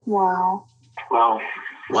Wow.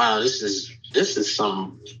 Wow, this is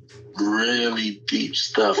some really deep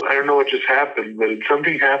stuff. I don't know what just happened, but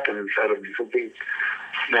something happened inside of me. Something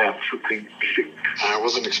snapped, something. I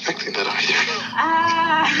wasn't expecting that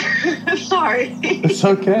either. Sorry. It's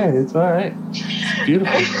okay. It's all right. It's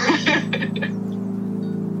beautiful.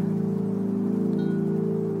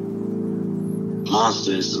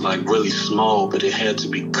 Monster is like really small, but it had to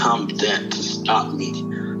become that to stop me.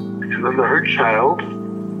 And then the hurt child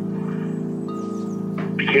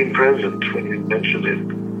became present when you mentioned it.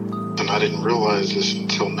 And I didn't realize this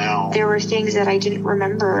until now. There were things that I didn't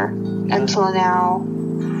remember until now.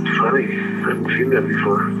 It's funny. I haven't seen that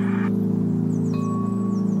before.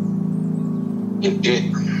 It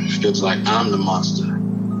feels like I'm the monster.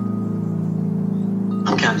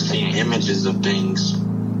 I'm kind of seeing images of things.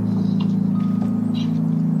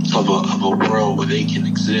 Of a world where they can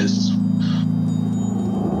exist.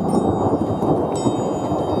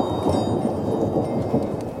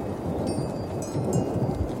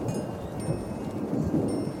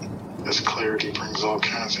 This clarity brings all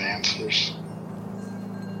kinds of answers.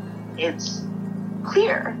 It's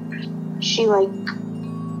clear. She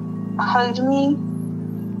hugged me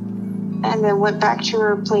and then went back to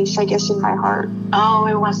her place, I guess, in my heart. Oh,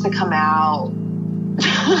 it wants to come out.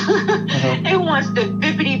 It wants to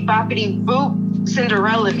bippity boppity boop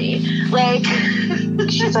Cinderella me.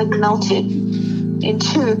 She's melted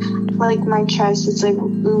into my chest. It's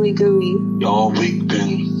ooey gooey. All week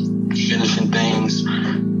been finishing things,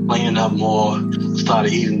 cleaning up more,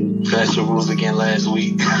 started eating vegetables again last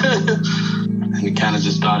week. And it kind of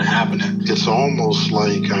just started happening. It's almost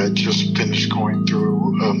like I just finished going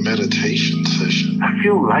through a meditation session. I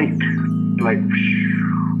feel light.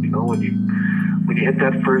 When you hit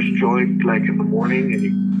that first joint, in the morning,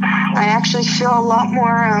 and I actually feel a lot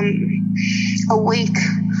more awake.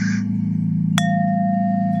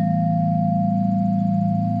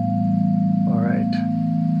 All right.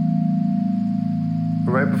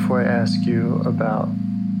 Right before I ask you about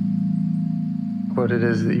what it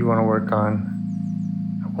is that you want to work on,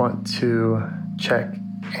 I want to check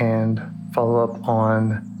and follow up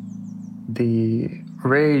on the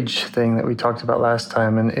rage thing that we talked about last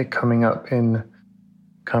time and it coming up in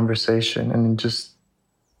conversation. And just,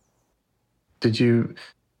 did you,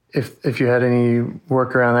 if you had any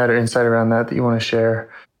work around that or insight around that you want to share?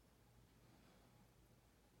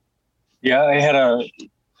 Yeah, I had a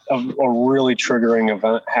really triggering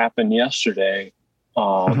event happen yesterday.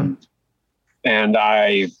 And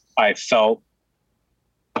I felt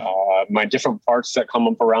my different parts that come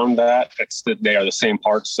up around that. They are the same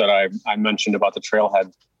parts that I mentioned about the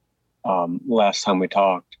trailhead last time we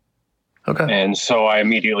talked. Okay. And so I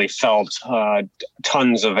immediately felt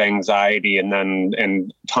tons of anxiety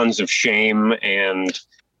and tons of shame and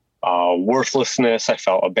worthlessness. I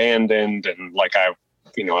felt abandoned and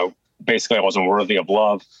basically I wasn't worthy of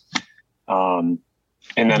love. And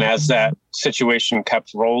then as that situation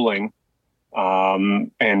kept rolling,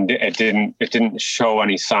 and it didn't show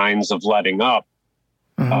any signs of letting up,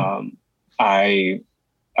 I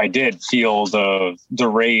did feel the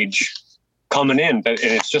rage coming in, and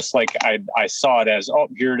it's just like I saw it as, oh,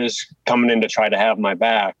 here it is coming in to try to have my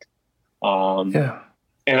back. And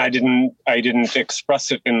I didn't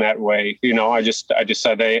express it in that way. I just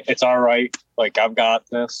said, hey, it's all right. I've got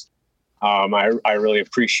this. I really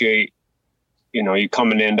appreciate, you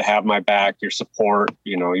coming in to have my back, your support,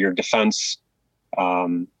 your defense.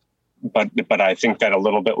 But I think that a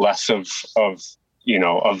little bit less of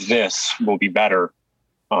this will be better.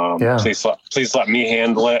 Please let me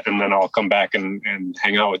handle it, and then I'll come back and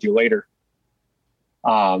hang out with you later.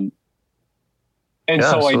 So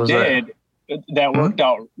I did. That worked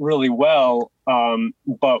out really well.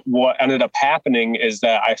 But what ended up happening is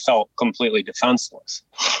that I felt completely defenseless.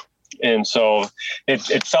 And so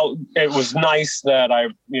it was nice that I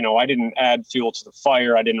didn't add fuel to the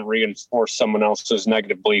fire. I didn't reinforce someone else's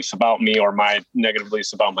negative beliefs about me or my negative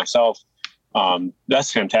beliefs about myself.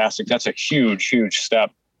 That's fantastic. That's a huge, huge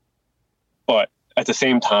step. But at the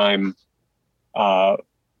same time, for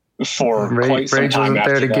quite some rage time wasn't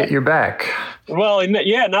after there to that, get your back. Well,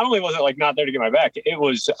 yeah, not only was it not there to get my back,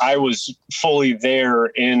 I was fully there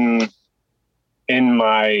in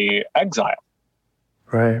my exile.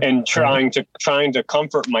 Right. And trying to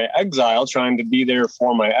comfort my exile, trying to be there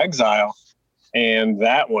for my exile. And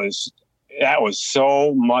that was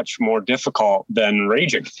so much more difficult than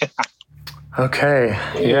raging. Okay.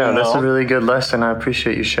 Yeah, that's a really good lesson. I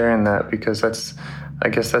appreciate you sharing that, because I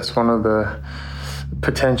guess that's one of the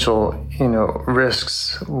potential,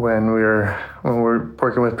 risks when we're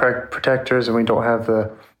working with protectors and we don't have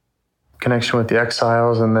the connection with the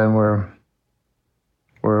exiles, and then we're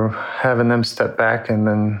we're having them step back, and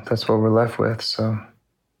then that's what we're left with. So,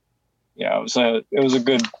 yeah, it was a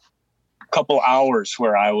good couple hours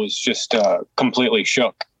where I was just completely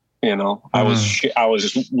shook. You know, I was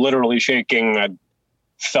just literally shaking. I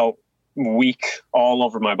felt weak all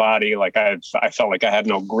over my body. Like I felt like I had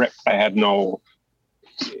no grip. I had no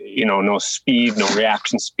speed, no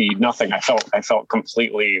reaction speed, nothing. I felt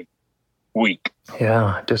completely weak.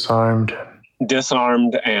 Yeah, disarmed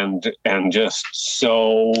and just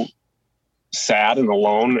so sad and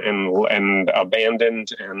alone and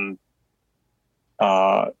abandoned and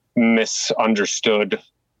misunderstood.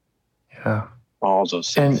 Yeah, all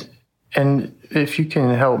those things. And if you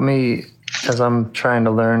can help me as I'm trying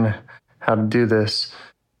to learn how to do this,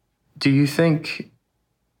 do you think,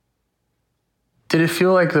 did it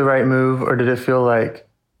feel like the right move, or did it feel like,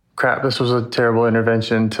 crap, this was a terrible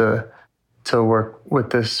intervention to work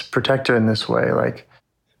with this protector in this way? Like,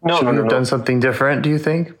 should we have done something different, do you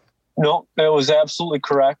think? No, it was absolutely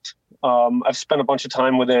correct. I've spent a bunch of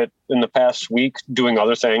time with it in the past week doing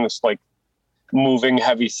other things like moving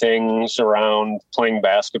heavy things around, playing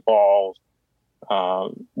basketball,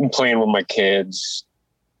 playing with my kids.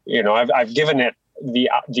 You know, I've given it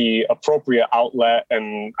the appropriate outlet,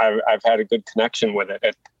 and I've had a good connection with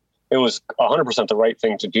it. It was 100% the right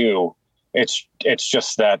thing to do. It's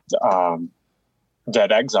just that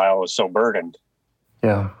that exile is so burdened.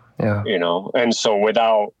 Yeah. You know, and so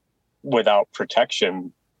without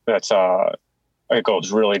protection, that's it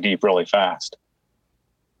goes really deep, really fast.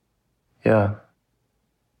 Yeah.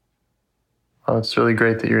 Well, it's really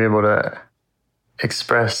great that you're able to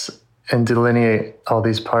express and delineate all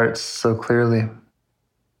these parts so clearly.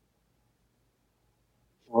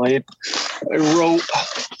 Well, I wrote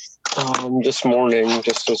this morning,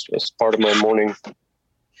 just as part of my morning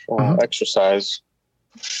exercise.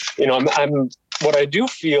 You know, I'm what I do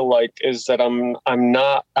feel like is that I'm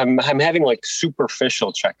having like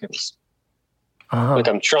superficial check-ins. Like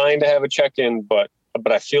I'm trying to have a check-in, but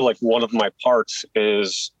I feel like one of my parts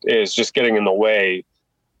is just getting in the way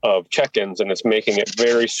of check-ins, and it's making it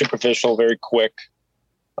very superficial, very quick.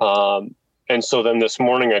 And so then this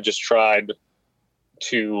morning I just tried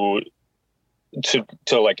to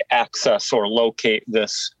like access or locate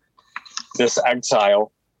this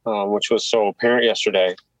exile, which was so apparent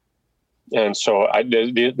yesterday. And so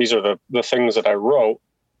these are the things that I wrote.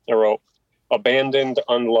 I wrote, abandoned,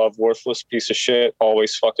 unloved, worthless piece of shit,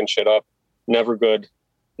 always fucking shit up, never good,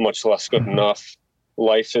 much less good enough.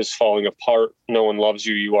 Life is falling apart. No one loves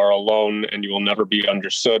you. You are alone, and you will never be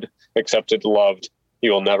understood, accepted, loved.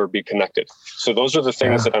 You will never be connected. So those are the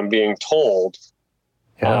things that I'm being told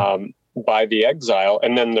by the exile.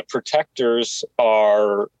 And then the protectors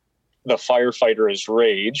are, the firefighter is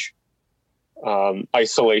rage,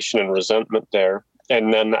 isolation and resentment there.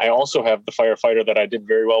 And then I also have the firefighter that I did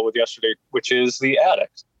very well with yesterday, which is the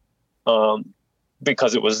addict,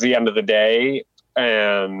 because it was the end of the day.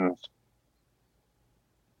 And,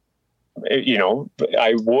 you know,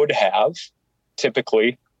 I would have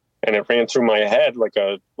typically, and it ran through my head like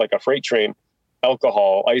a freight train,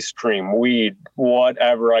 alcohol, ice cream, weed,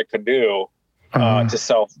 whatever I could do to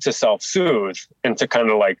self-soothe and to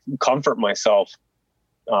kind of like comfort myself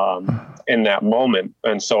in that moment.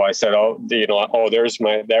 And so I said, there's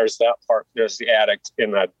that part, there's the addict,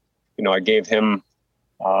 in that, you know, I gave him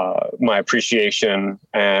my appreciation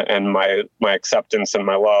and my acceptance and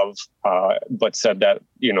my love, but said that,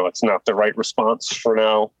 you know, it's not the right response for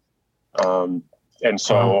now. And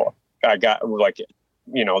so I got like,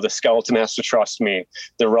 you know, the skeleton has to trust me.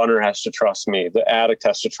 The runner has to trust me. The addict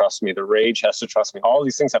has to trust me. The rage has to trust me. All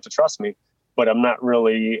these things have to trust me, but I'm not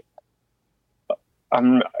really,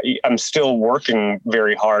 I'm still working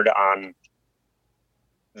very hard on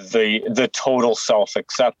the total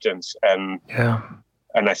self-acceptance. And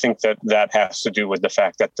I think that has to do with the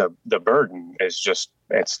fact that the burden is just,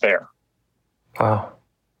 it's there. Wow.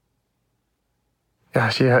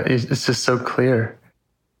 Gosh, yeah, it's just so clear.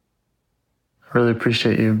 I really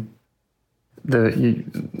appreciate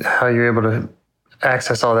how you're able to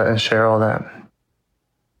access all that and share all that.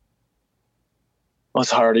 Well,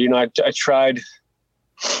 it's hard. You know, I tried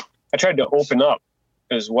to open up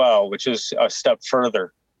as well, which is a step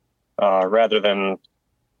further, rather than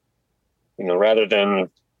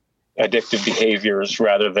addictive behaviors,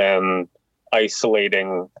 rather than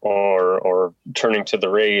isolating or turning to the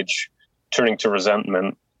rage, turning to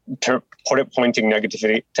resentment, pointing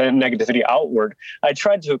negativity outward. I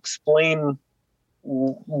tried to explain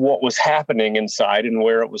what was happening inside and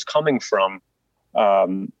where it was coming from,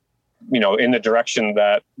 you know, in the direction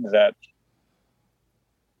that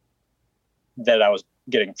I was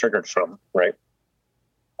getting triggered from, right?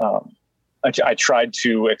 I tried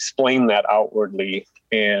to explain that outwardly,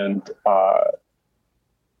 and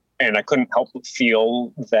I couldn't help but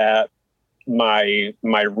feel that my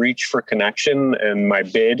reach for connection and my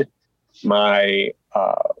bid, my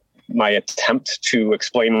attempt to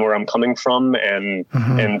explain where I'm coming from and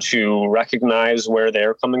to recognize where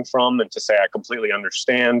they're coming from and to say, I completely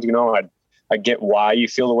understand, I get why you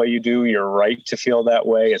feel the way you do. You're right to feel that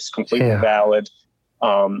way. It's completely valid.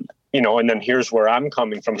 And then here's where I'm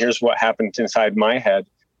coming from. Here's what happened inside my head.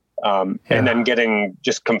 And then getting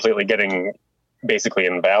basically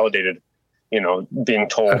invalidated, being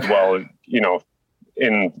told, well,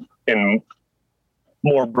 in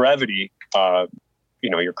more brevity,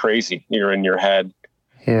 you're crazy. You're in your head.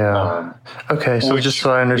 Yeah. Okay. So just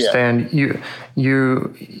so I understand, you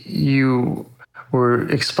were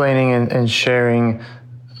explaining and sharing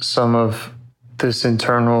some of this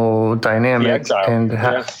internal dynamic and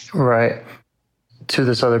right to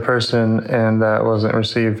this other person, and that wasn't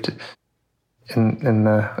received in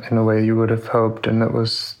the way you would have hoped, and it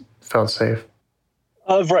felt safe.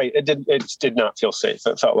 Right. It did not feel safe.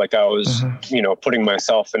 It felt like I was, putting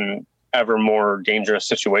myself in ever more dangerous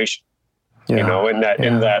situation, in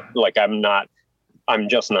that, like, I'm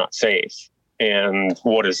just not safe. And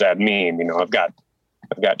what does that mean? I've got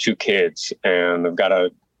 2 kids, and I've got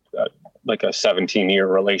a 17-year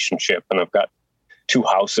relationship, and I've got 2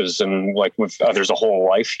 houses, and there's a whole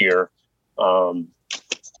life here. How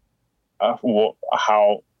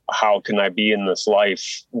can I be in this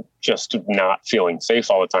life just not feeling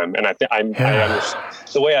safe all the time? And I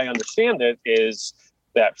the way I understand it is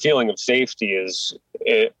that feeling of safety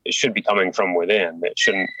it should be coming from within. It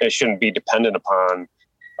shouldn't be dependent upon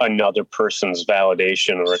another person's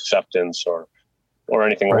validation or acceptance or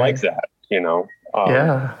anything like that,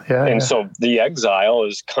 So the exile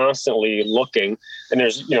is constantly looking, and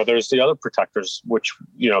there's the other protectors, which,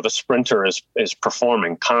 the sprinter is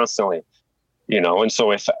performing constantly, and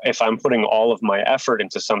so if I'm putting all of my effort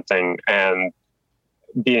into something, and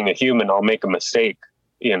being a human, I'll make a mistake,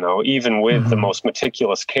 even with the most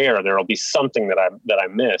meticulous care, there'll be something that I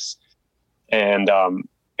miss. And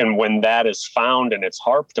when that is found and it's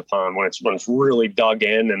harped upon, when it's really dug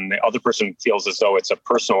in, and the other person feels as though it's a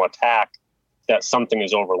personal attack, that something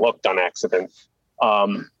is overlooked on accident,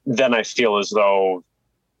 then I feel as though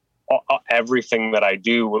everything that I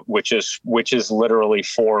do, which is literally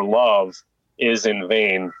for love, is in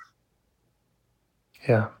vain.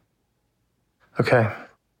 Yeah. Okay.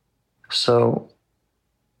 So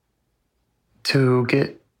to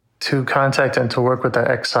get to contact and to work with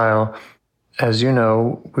that exile, as you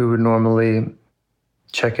know, we would normally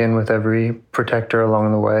check in with every protector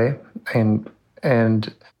along the way and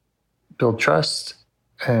build trust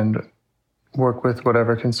and work with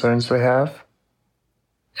whatever concerns they have.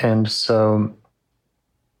 And so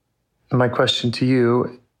my question to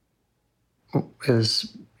you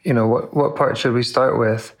is, what part should we start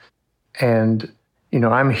with? And,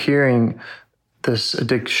 I'm hearing this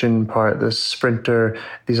addiction part, this sprinter,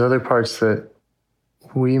 these other parts that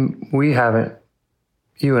we haven't,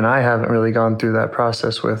 you and I haven't really gone through that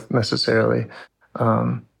process with necessarily.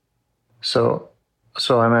 So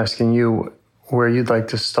I'm asking you where you'd like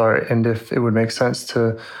to start, and if it would make sense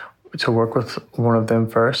to work with one of them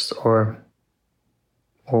first, or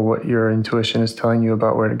what your intuition is telling you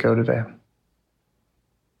about where to go today.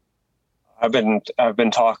 I've been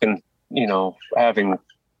talking, having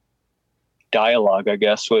dialogue, I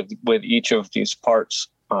guess, with each of these parts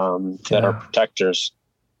that are protectors.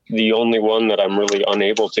 The only one that I'm really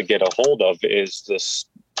unable to get a hold of is this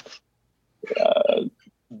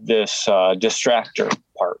distractor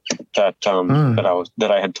part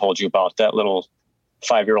that I had told you about. That little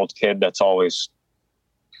 5-year-old kid that's always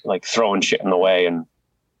like throwing shit in the way and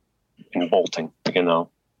bolting,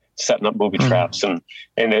 setting up booby traps, and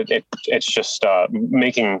it's just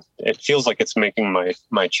it feels like it's making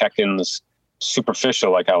my check-ins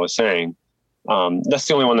superficial, like I was saying. That's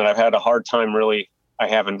the only one that I've had a hard time I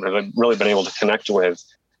haven't really been able to connect with,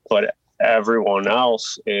 but everyone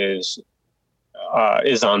else is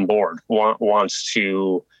on board, wants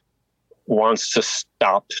to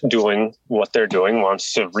stop doing what they're doing,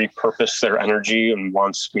 wants to repurpose their energy, and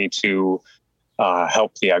wants me to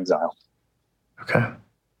help the exile. Okay.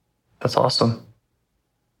 That's awesome.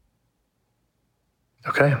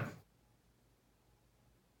 Okay.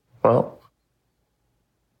 Well,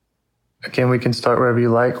 again, we can start wherever you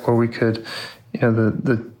like, or we could,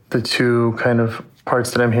 the 2 kind of parts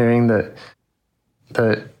that I'm hearing that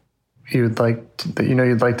you'd like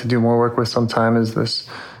to do more work with sometime is this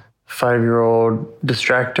 5-year-old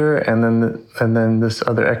distractor, and then this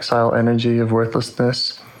other exile energy of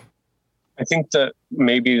worthlessness. I think that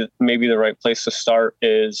maybe the right place to start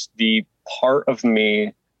is the part of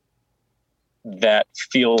me that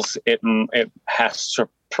feels it has to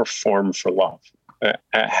perform for love. It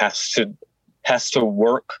has to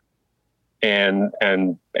work and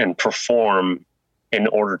perform in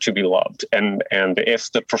order to be loved. And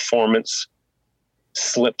if the performance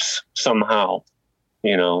slips somehow,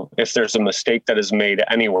 if there's a mistake that is made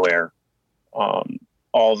anywhere,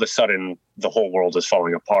 all of a sudden the whole world is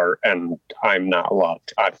falling apart and I'm not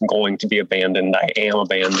loved. I'm going to be abandoned. I am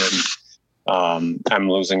abandoned. I'm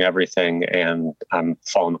losing everything and I'm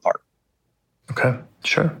falling apart. Okay,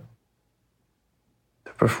 sure.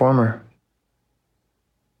 The performer.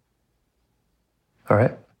 All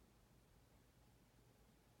right.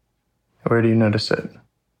 Where do you notice it?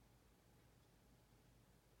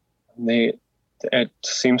 It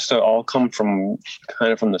seems to all come from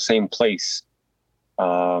the same place,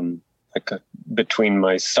 between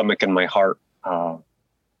my stomach and my heart,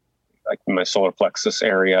 like my solar plexus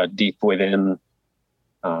area, deep within.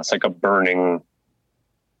 It's like a burning,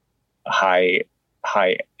 high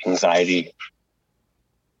anxiety.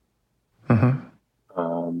 Mm-hmm.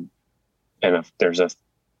 And if there's a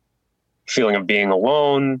feeling of being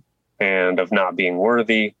alone and of not being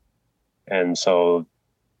worthy, and so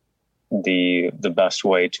the best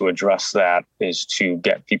way to address that is to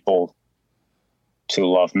get people to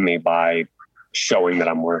love me by showing that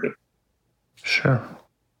I'm worthy. Sure.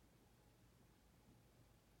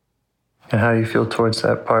 And how do you feel towards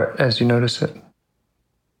that part as you notice it?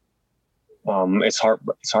 It's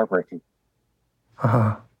heartbreaking.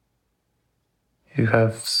 Uh-huh. You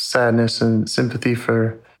have sadness and sympathy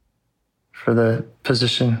for the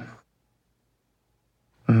position.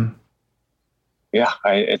 Mm-hmm. Yeah,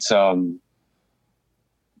 I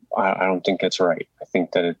don't think it's right. I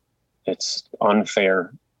think that it's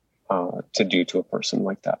unfair to do to a person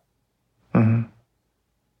like that. Mm-hmm.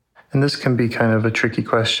 And this can be kind of a tricky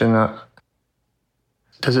question.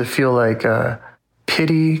 Does it feel like a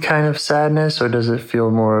pity kind of sadness, or does it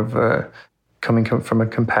feel more of coming from a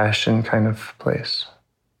compassion kind of place?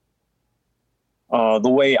 The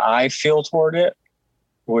way I feel toward it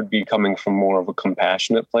would be coming from more of a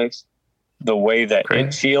compassionate place. The way that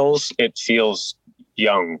it feels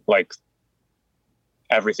young, like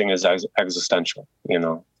everything is existential,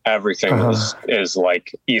 everything is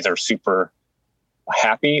like either super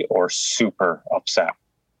happy or super upset.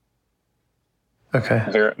 Okay.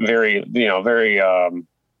 Very, very, very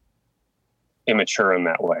immature in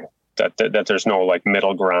that way, that there's no like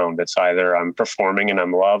middle ground. It's either I'm performing and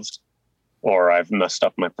I'm loved, or I've messed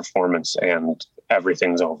up my performance and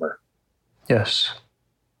everything's over. Yes.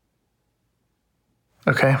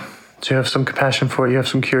 Okay. So you have some compassion for it. You have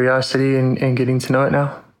some curiosity in getting to know it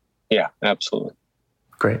now? Yeah, absolutely.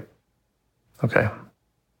 Great. Okay.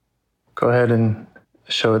 Go ahead and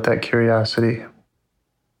show it that curiosity.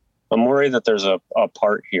 I'm worried that there's a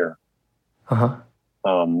part here. Uh-huh.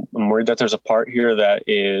 I'm worried that there's a part here that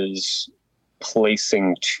is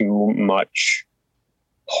placing too much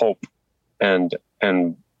hope and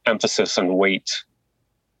emphasis and weight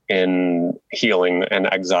in healing and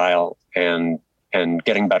exile and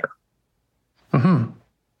getting better. Mm-hmm.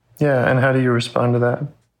 Yeah, and how do you respond to that?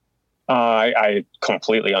 I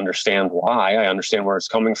completely understand why. I understand where it's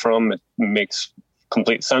coming from. It makes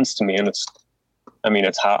complete sense to me, and it's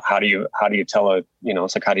how do you tell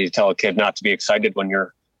it's like, how do you tell a kid not to be excited when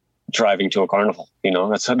you're driving to a carnival?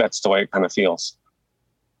 That's the way it kind of feels.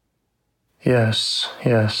 Yes.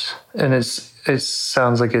 And it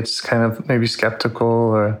sounds like it's kind of maybe skeptical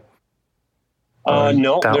or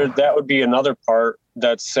no, that would be another part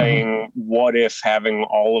that's saying, what if having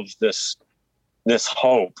all of this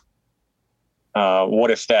hope,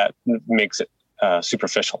 what if that makes it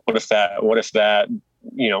superficial? What if that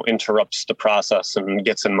interrupts the process and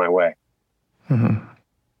gets in my way? Mm-hmm.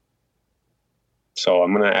 So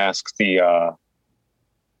I'm going to ask that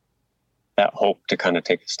hope to kind of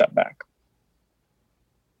take a step back.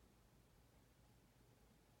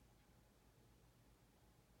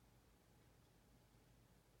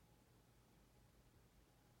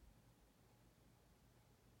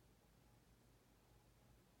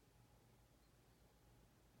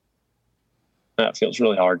 That feels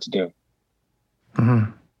really hard to do.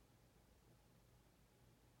 Mm-hmm.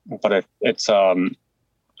 But it's I'm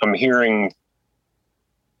hearing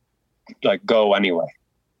like go anyway,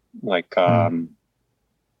 like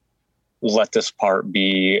let this part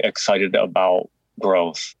be excited about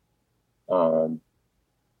growth.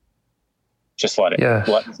 Just let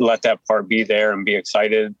it, let that part be there and be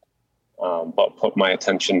excited, but put my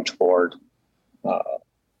attention toward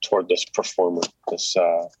this performer, this.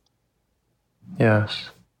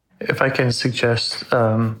 Yes. if I can suggest,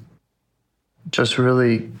 just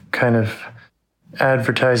really kind of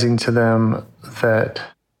advertising to them that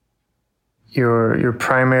your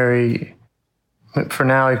primary, for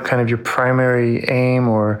now, kind of your primary aim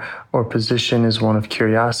or position is one of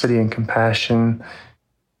curiosity and compassion,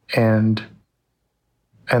 and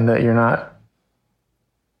that you're not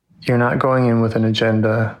going in with an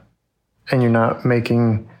agenda, and you're not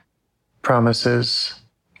making promises.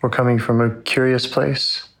 We're coming from a curious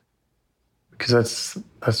place, because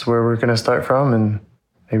that's where we're going to start from, and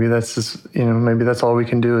maybe that's just, maybe that's all we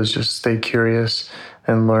can do is just stay curious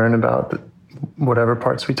and learn about whatever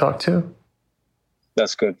parts we talk to.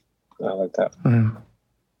 That's good. I like that. Mm-hmm.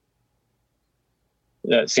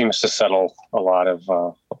 That seems to settle a lot of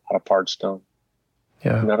parts down.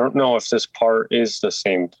 Yeah. And I don't know if this part is the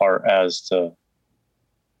same part as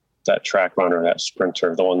that track runner, that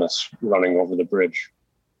sprinter, the one that's running over the bridge.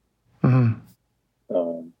 Mm-hmm.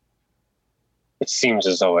 It seems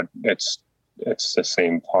as though it's the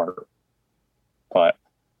same part, but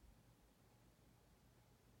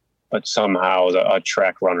somehow a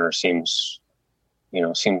track runner seems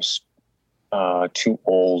too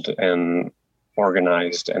old and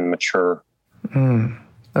organized and mature.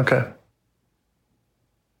 Okay.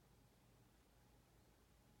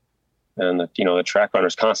 And the track runner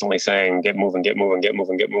is constantly saying, "Get moving, get moving, get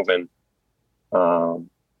moving, get moving,"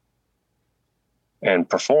 and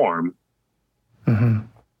perform. Mm-hmm.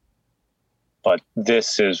 But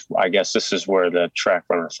I guess this is where the track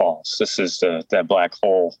runner falls. This is that black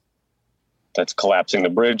hole that's collapsing the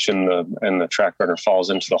bridge, and the track runner falls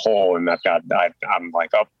into the hole. And I'm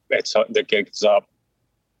like, oh, the gig's up.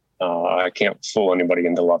 I can't fool anybody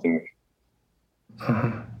into loving me.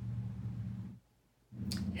 Mm-hmm.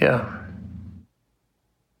 Yeah.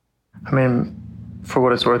 I mean, for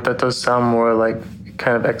what it's worth, that does sound more like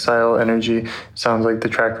kind of exile energy. Sounds like the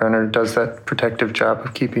track runner does that protective job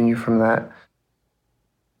of keeping you from that.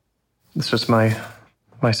 It's just my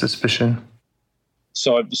suspicion.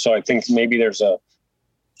 So I think maybe the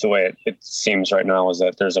way it seems right now is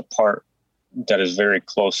that there's a part that is very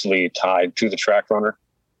closely tied to the track runner.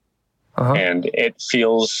 Uh-huh. And it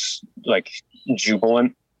feels like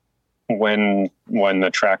jubilant when the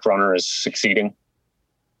track runner is succeeding.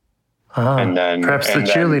 And then perhaps the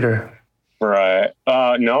cheerleader. Right.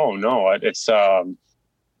 No. It's like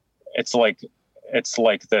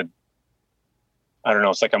I don't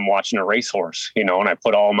know. It's like I'm watching a racehorse, and I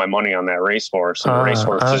put all my money on that racehorse, and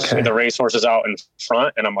the racehorse is out in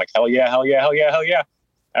front, and I'm like, hell yeah, hell yeah, hell yeah, hell yeah.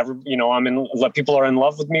 People are in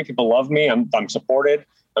love with me. People love me. I'm supported.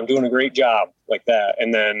 I'm doing a great job, like that.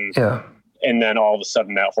 And then all of a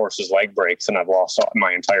sudden that horse's leg breaks and I've lost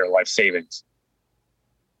my entire life savings.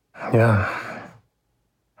 Yeah.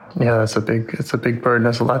 Yeah, it's a big burden.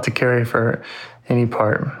 That's a lot to carry for any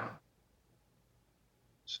part.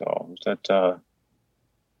 So that's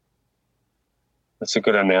a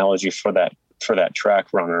good analogy for that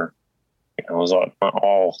track runner.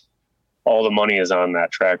 All the money is on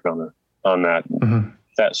that track runner, on that mm-hmm.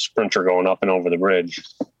 that sprinter going up and over the bridge.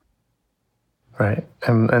 Right.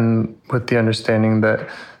 And with the understanding that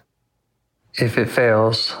if it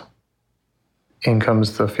fails, in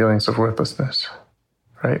comes the feelings of worthlessness.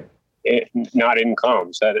 Right. Not in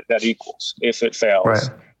comes, that equals. If it fails, right.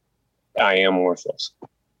 I am worthless.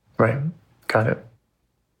 Right. Got it.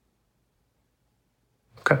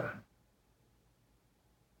 Okay.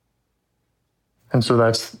 And so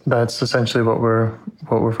that's essentially what we're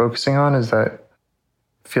focusing on, is that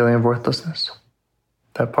feeling of worthlessness,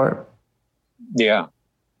 that part. Yeah.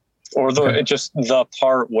 Or just the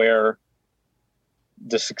part where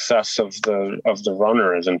the success of the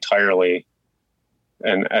runner is entirely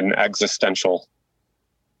an existential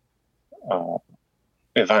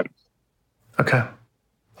event. Okay.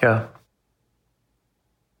 Yeah.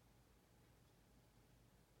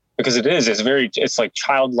 Because it's like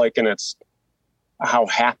childlike, and it's how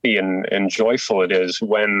happy and joyful it is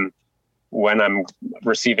when I'm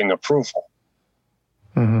receiving approval.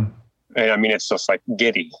 Mm-hmm. And I mean, it's just like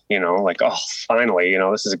giddy, like, oh, finally,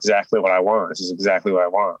 this is exactly what I want. This is exactly what I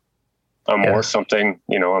want. I'm worth something,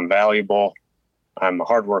 I'm valuable. I'm a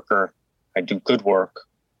hard worker. I do good work,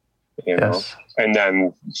 yes. And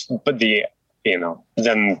then,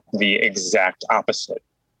 then the exact opposite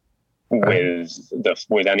right.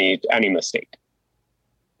 with any mistake.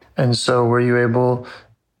 And so were you able,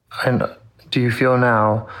 and do you feel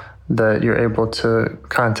now that you're able to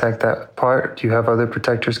contact that part? Do you have other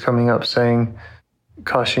protectors coming up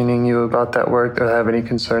cautioning you about that work, or have any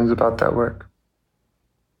concerns about that work?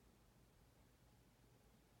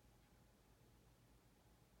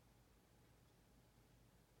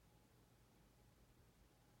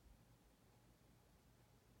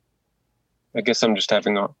 I guess I'm just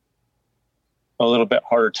having a little bit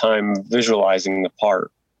harder time visualizing the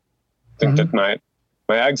part. I think that my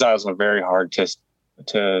exiles are very hard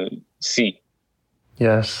to see.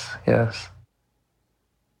 Yes. Yeah,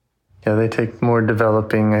 they take more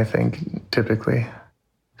developing, I think, typically.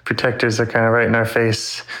 Protectors are kind of right in our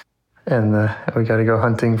face, and we got to go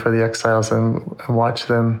hunting for the exiles and watch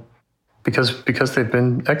them because they've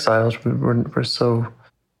been exiles. We're so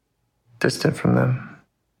distant from them.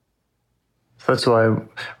 So that's why I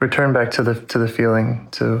return back to the feeling,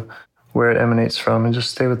 to where it emanates from, and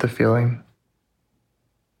just stay with the feeling.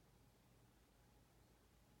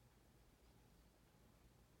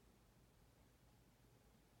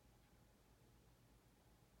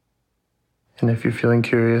 And if you're feeling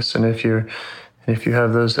curious, and if you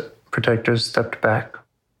have those protectors stepped back,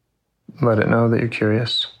 let it know that you're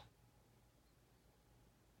curious.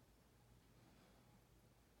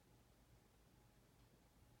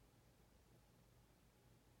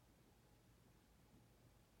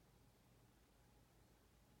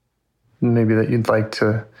 Maybe that you'd like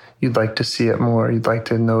to see it more, you'd like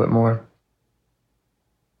to know it more.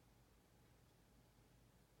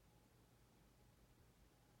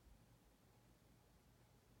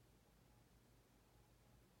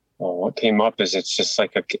 Well, what came up is it's just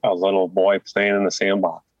like a little boy playing in the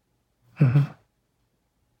sandbox. And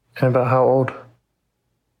about how old?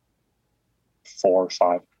 4 or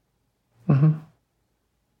 5.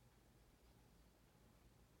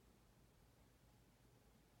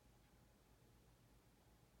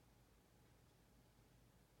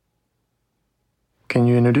 Can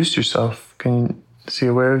you introduce yourself? Is he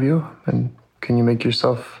aware of you? And can you make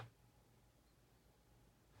yourself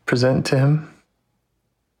present to him?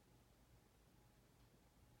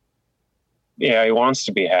 Yeah, he wants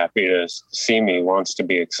to be happy to see me, wants to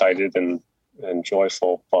be excited and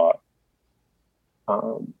joyful, but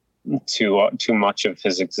too much of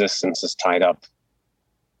his existence is tied up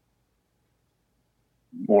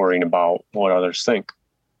worrying about what others think.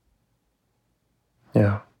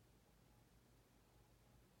 Yeah.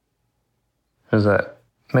 Does that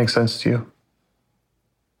make sense to you?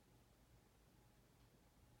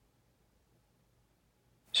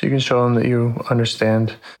 So you can show him that you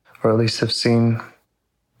understand, or at least have seen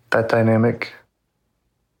that dynamic.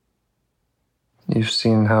 You've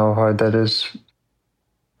seen how hard that is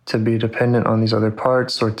to be dependent on these other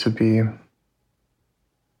parts, or to be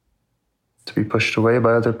pushed away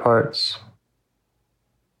by other parts.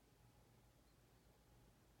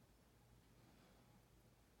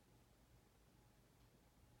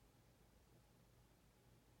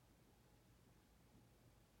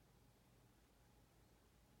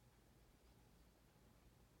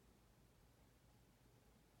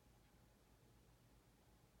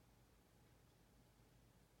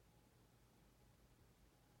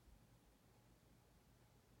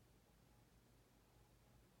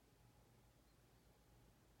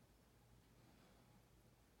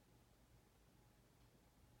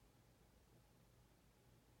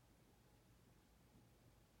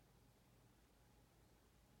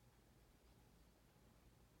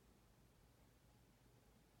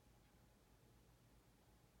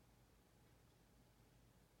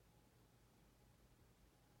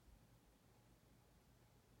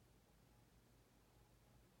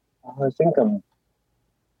 I think I'm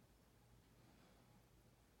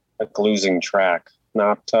like losing track.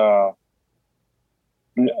 Not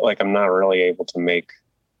like I'm not really able to make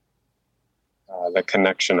the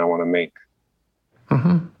connection I want to make.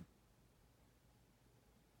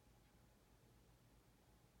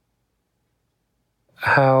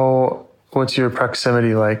 What's your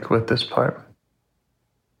proximity like with this part?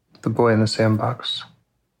 The boy in the sandbox.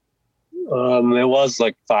 It was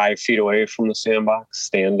like 5 feet away from the sandbox,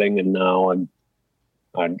 standing, and now I'm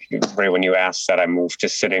right when you asked that, I moved to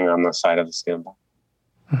sitting on the side of the sandbox.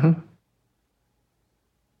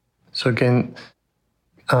 So again,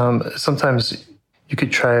 sometimes you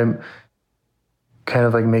could try kind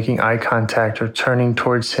of like making eye contact, or turning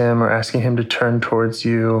towards him, or asking him to turn towards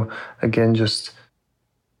you. Again, just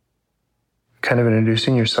kind of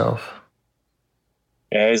introducing yourself.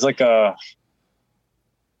 Yeah, he's like a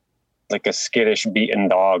skittish, beaten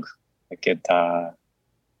dog. Like it,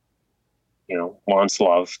 wants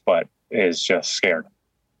love, but is just scared.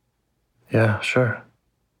 Yeah, sure.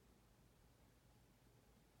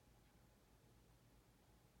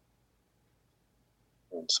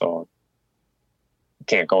 And so you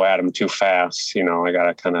can't go at him too fast. I got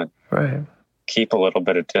to kind of keep a little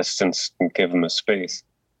bit of distance and give him a space.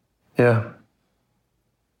 Yeah.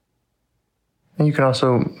 And you can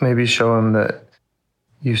also maybe show him that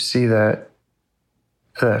you see that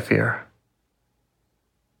fear.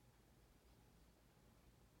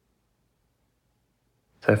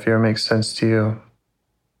 Does that fear make sense to you?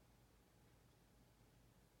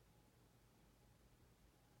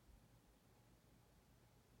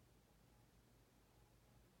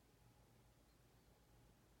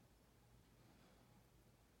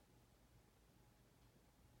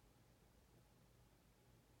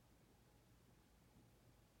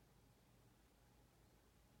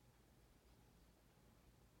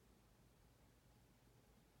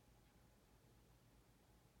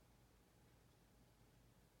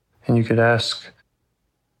 And you could ask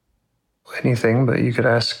anything, but you could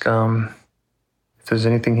ask if there's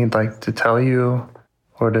anything he'd like to tell you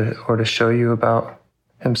or to show you about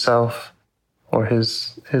himself or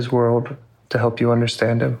his world to help you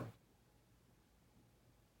understand him.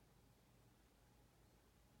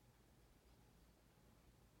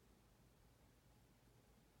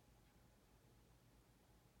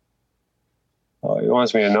 Well, he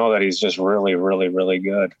wants me to know that he's just really, really, really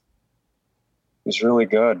good. He's really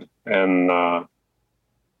good, and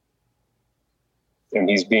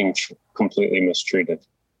he's being completely mistreated.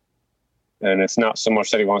 And it's not so much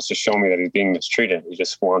that he wants to show me that he's being mistreated. He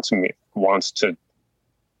just wants to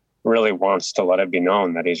let it be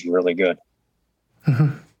known that he's really good.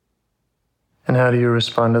 Mm-hmm. And how do you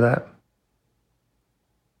respond to that?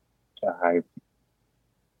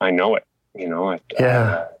 I know it.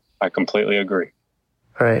 I completely agree.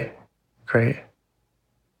 Right. Great.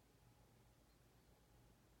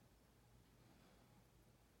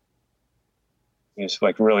 He just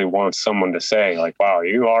really wants someone to say wow,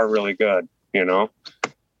 you are really good, because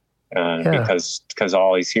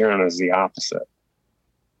all he's hearing is the opposite.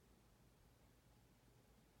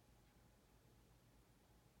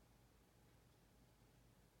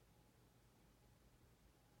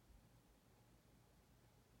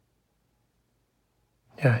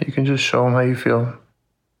 Yeah, you can just show him how you feel.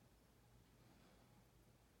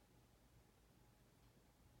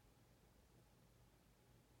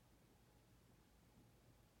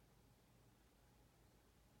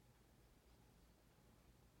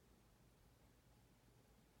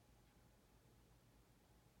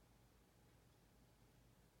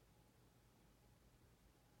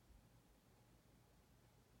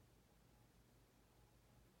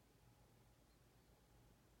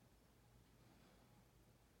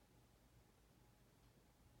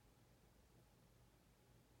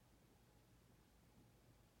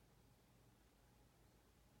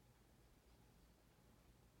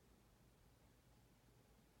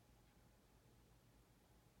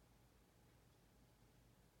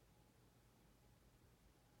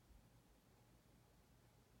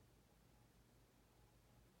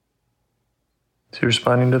 Is he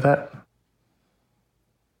responding to that?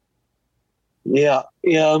 Yeah,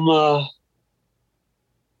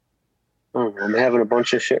 I'm having a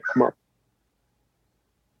bunch of shit come up,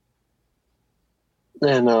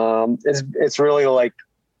 and it's really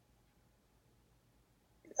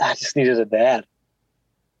I just needed a dad.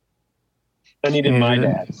 I needed my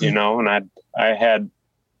dad, and I had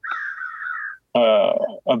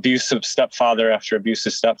abusive stepfather after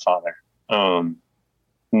abusive stepfather,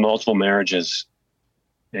 multiple marriages.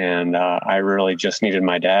 And I really just needed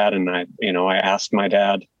my dad. And I asked my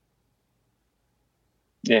dad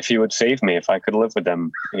if he would save me, if I could live with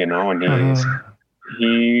them, and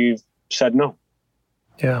he said no.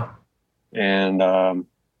 Yeah. And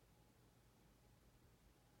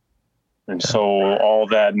so all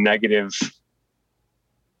those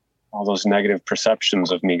negative perceptions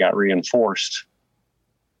of me got reinforced.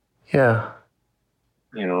 Yeah.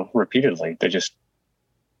 Repeatedly.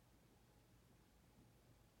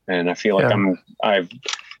 And I feel like I've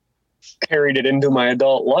carried it into my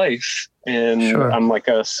adult life, and I'm like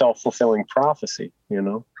a self-fulfilling prophecy,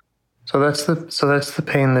 So that's the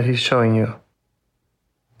pain that he's showing you.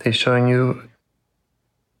 He's showing you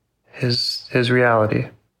his reality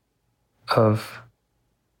of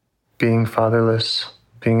being fatherless,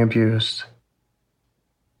 being abused,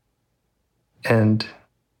 and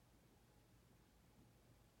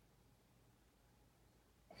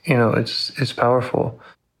it's powerful.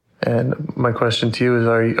 And my question to you is,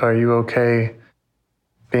 are you okay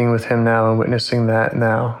being with him now and witnessing that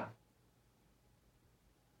now?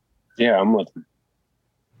 Yeah, I'm with him.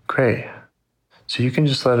 Great. So you can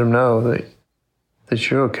just let him know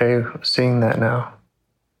that you're okay seeing that now.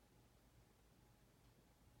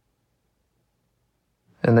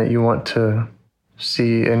 And that you want to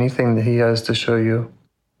see anything that he has to show you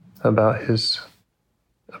about his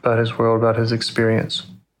world, about his experience,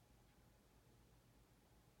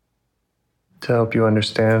 to help you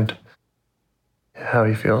understand how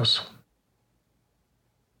he feels.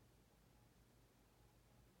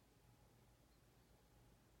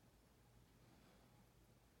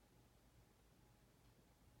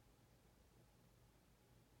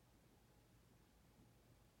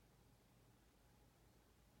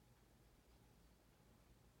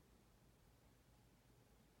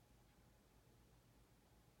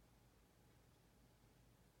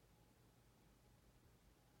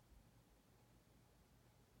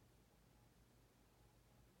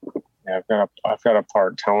 I've got a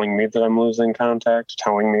part telling me that I'm losing contact,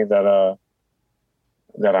 telling me that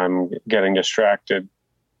that I'm getting distracted,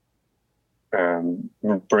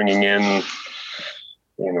 bringing in,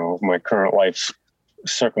 my current life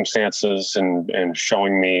circumstances and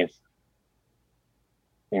showing me,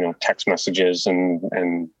 text messages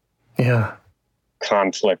and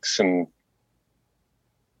conflicts and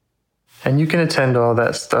you can attend to all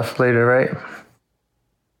that stuff later, right?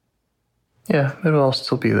 Yeah, it'll all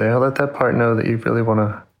still be there. I'll let that part know that you really want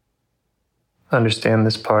to understand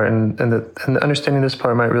this part, and understanding this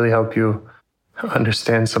part might really help you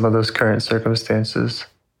understand some of those current circumstances.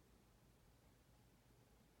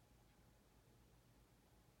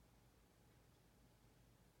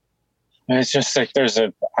 It's just like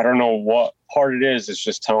I don't know what part it is. It's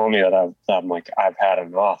just telling me that I've had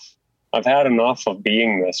enough. I've had enough of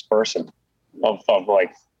being this person, of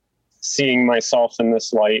like seeing myself in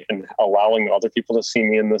this light and allowing other people to see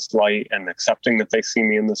me in this light and accepting that they see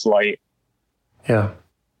me in this light. Yeah.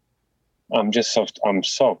 I'm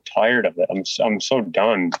so tired of it. I'm so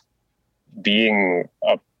done being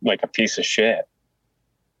a piece of shit.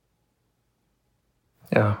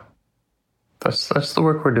 Yeah. That's the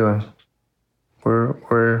work we're doing.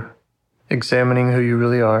 We're examining who you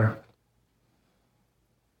really are.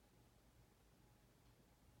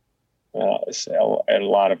 A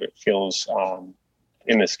lot of it feels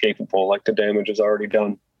inescapable, like the damage is already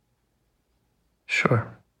done. Sure.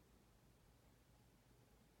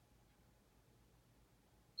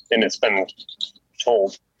 And it's been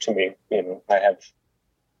told to me, I have.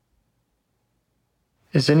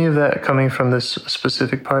 Is any of that coming from this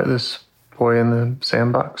specific part, this boy in the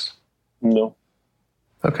sandbox? No.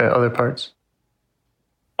 Okay, other parts?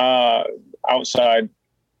 Outside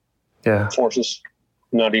forces,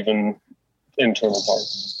 not even internal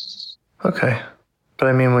parts. Okay. But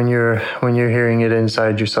I mean, when you're hearing it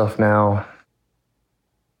inside yourself now.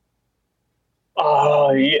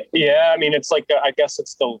 Yeah. I mean, it's like, I guess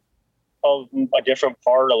it's a different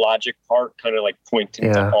part, a logic part, kind of like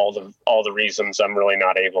pointing to all the reasons I'm really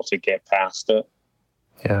not able to get past it.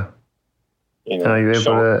 Yeah. Are you able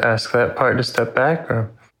to ask that part to step back,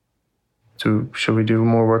 or should we do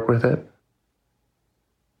more work with it?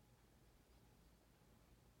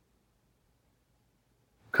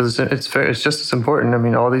 Because it's just as important. I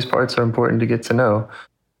mean, all these parts are important to get to know.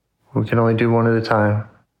 We can only do one at a time.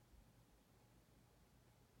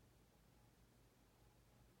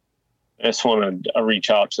 I just want to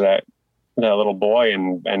reach out to that little boy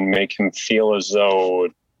and make him feel as though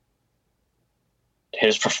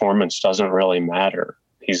his performance doesn't really matter.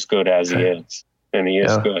 He's good as he is, and he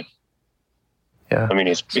is good. Yeah. I mean,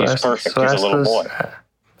 he's perfect. He's a little boy.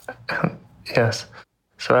 Yes.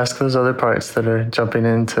 So ask those other parts that are jumping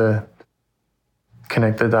in to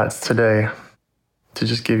connect the dots today to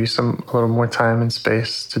just give you a little more time and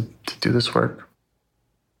space to do this work.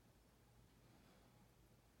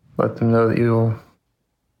 Let them know that you'll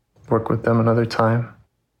work with them another time.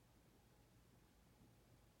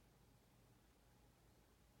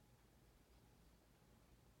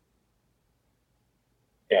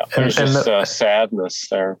 Yeah, there's just a sadness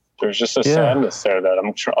there. There's just a sadness there that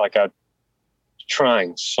I'm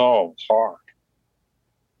trying so hard.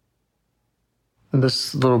 And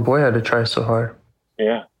this little boy had to try so hard.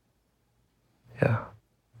 Yeah. Yeah.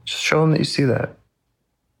 Just show him that you see that.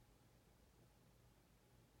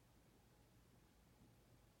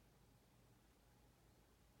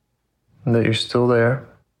 And that you're still there.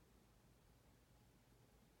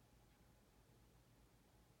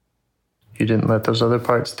 You didn't let those other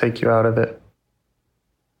parts take you out of it.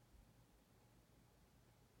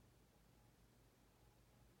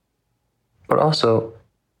 But also,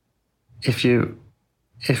 if you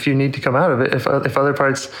need to come out of it, if other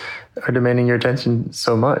parts are demanding your attention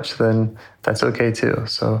so much, then that's okay too.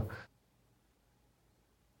 So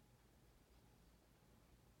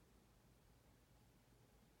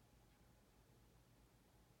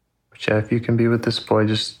yeah, if you can be with this boy,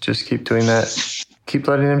 just keep doing that. Keep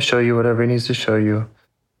letting him show you whatever he needs to show you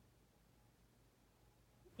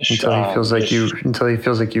until he feels like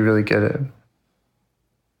you really get it.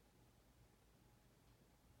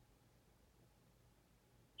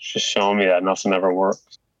 Just showing me that nothing ever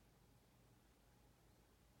works.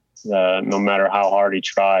 No matter how hard he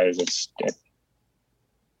tries,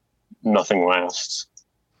 nothing lasts.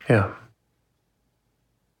 Yeah.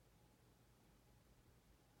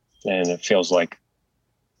 And it feels like,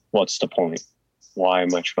 what's the point? Why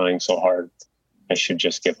am I trying so hard? I should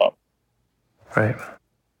just give up. Right.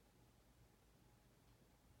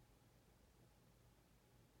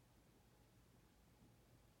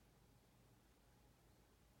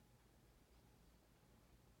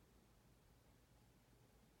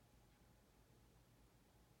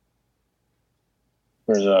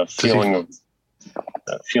 There's a feeling of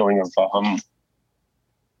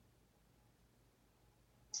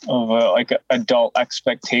like adult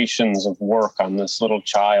expectations of work on this little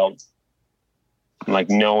child, like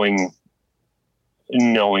knowing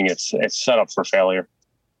it's set up for failure.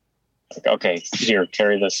 Like, okay, here,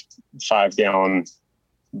 carry this 5-gallon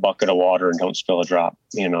bucket of water and don't spill a drop,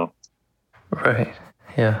 Right.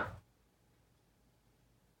 Yeah.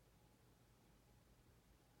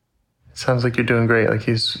 It sounds like you're doing great. Like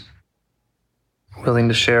he's willing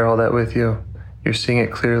to share all that with you. You're seeing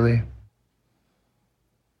it clearly.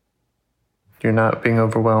 You're not being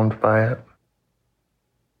overwhelmed by it.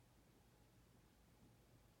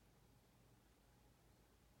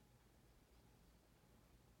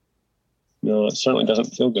 No, it certainly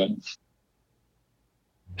doesn't feel good.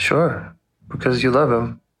 Sure, because you love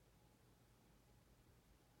him.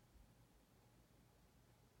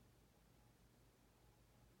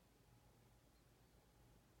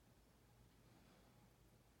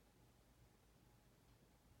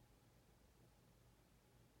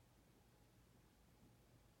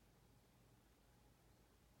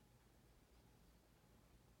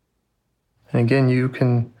 And again, you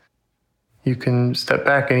can step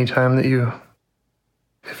back anytime that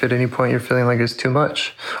if at any point you're feeling like it's too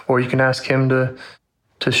much, or you can ask him to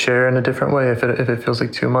share in a different way if it feels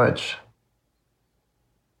like too much.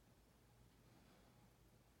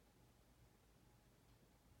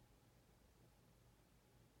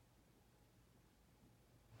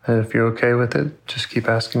 And if you're okay with it, just keep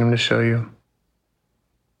asking him to show you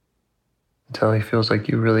until he feels like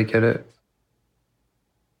you really get it.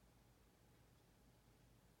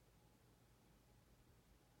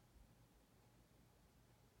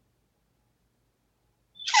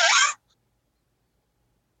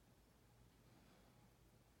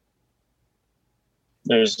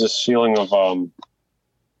 There's this feeling of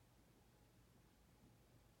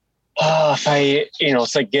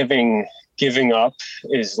it's like giving up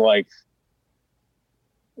is like,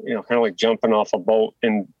 kind of like jumping off a boat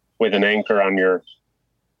and with an anchor on your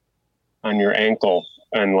ankle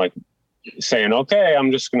and like saying, okay,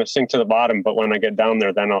 I'm just going to sink to the bottom. But when I get down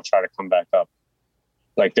there, then I'll try to come back up.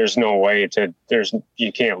 Like there's no way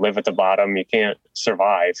you can't live at the bottom. You can't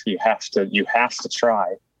survive. You have to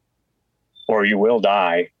try or you will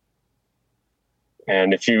die.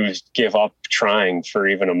 And if you give up trying for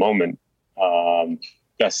even a moment,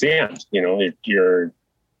 that's the end. You're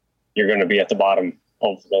going to be at the bottom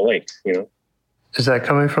of the lake. Is that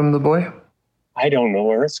coming from the boy? I don't know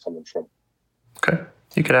where it's coming from. Okay,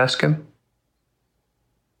 you could ask him.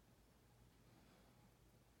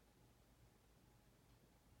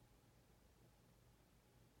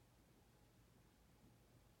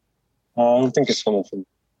 I don't think it's coming from.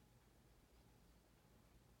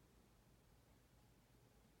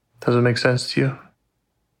 Does it make sense to you?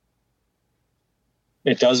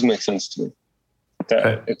 It does make sense to me.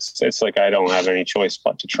 Okay. It's like I don't have any choice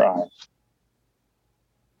but to try.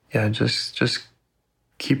 Yeah, just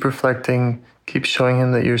keep reflecting, keep showing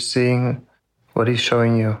him that you're seeing what he's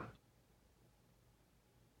showing you.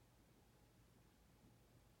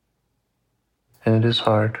 And it is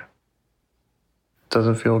hard. It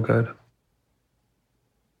doesn't feel good.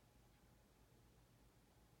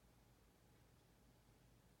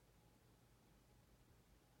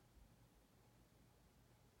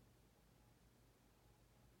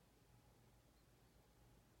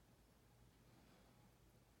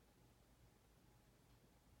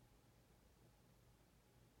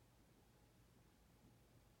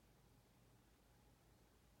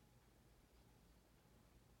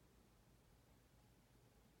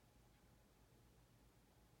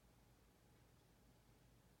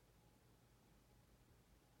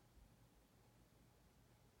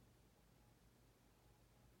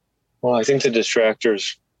 Well, I think the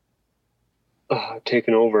distractor's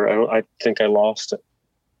taken over. I think I lost it.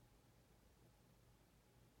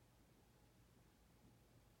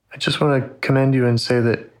 I just want to commend you and say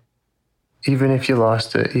that even if you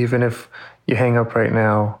lost it, even if you hang up right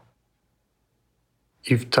now,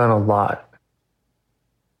 you've done a lot.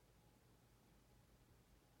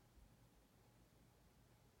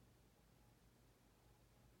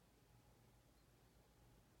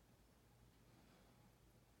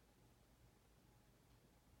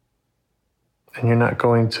 And you're not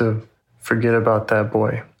going to forget about that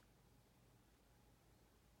boy.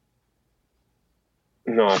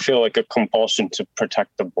 No, I feel like a compulsion to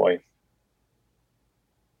protect the boy.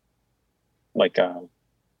 Like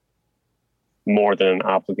more than an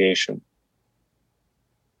obligation.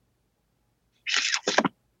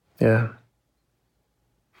 Yeah.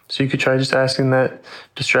 So you could try just asking that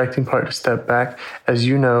distracting part to step back. As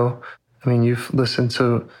you know, I mean, you've listened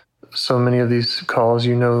to so many of these calls,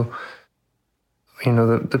 you know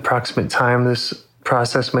the approximate time this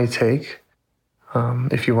process may take,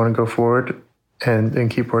 if you want to go forward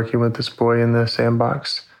and keep working with this boy in the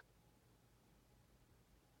sandbox.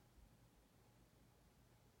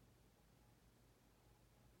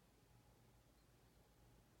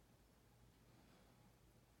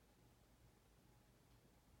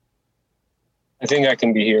 I think I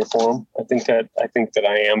can be here for him. I think that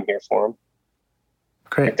I am here for him.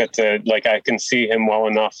 Great. Like I can see him well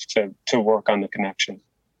enough to work on the connection.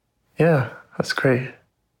 Yeah, that's great.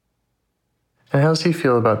 And how does he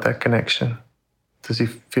feel about that connection? Does he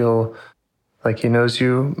feel like he knows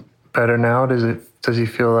you better now? Does he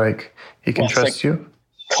feel like he can trust you?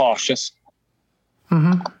 Cautious.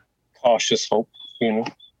 Mm-hmm. Cautious hope,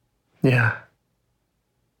 Yeah.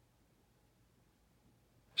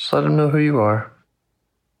 Just let him know who you are.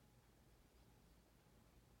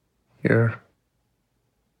 You're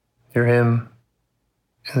him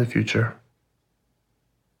in the future.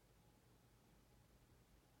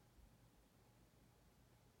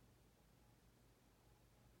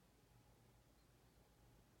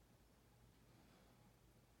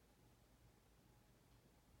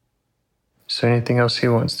 Is there anything else he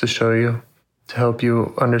wants to show you to help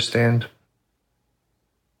you understand?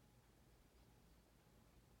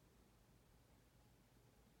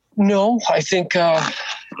 No, I think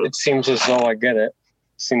it seems as though I get it.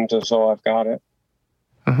 Seems as though I've got it.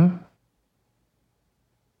 Mm-hmm.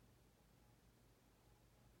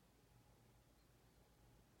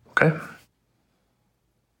 Okay.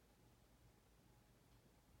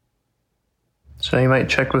 So you might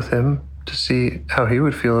check with him to see how he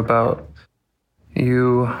would feel about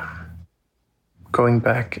you going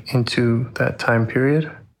back into that time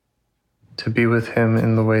period to be with him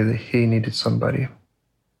in the way that he needed somebody.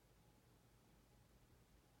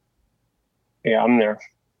 Yeah, I'm there.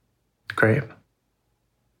 Great.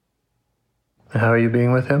 And how are you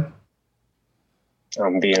being with him?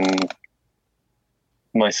 I'm being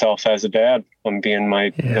myself as a dad. I'm being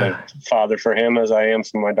the father for him as I am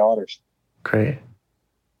for my daughters. Great.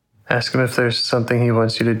 Ask him if there's something he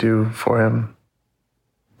wants you to do for him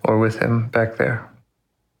or with him back there.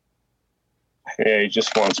 Yeah, he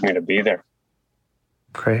just wants me to be there.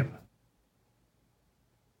 Great.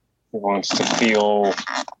 He wants to feel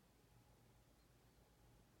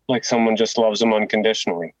like someone just loves him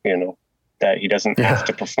unconditionally, that he doesn't have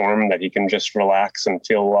to perform, that he can just relax and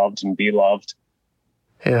feel loved and be loved.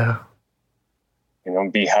 Yeah.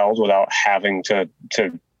 Be held without having to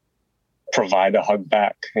provide a hug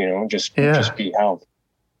back, just be held.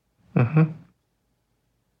 Mm-hmm.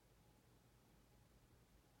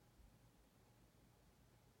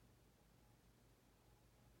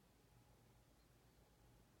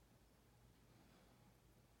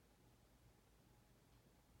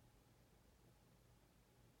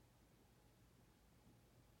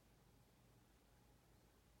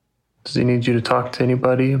 Does he need you to talk to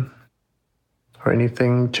anybody or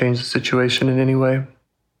anything, change the situation in any way?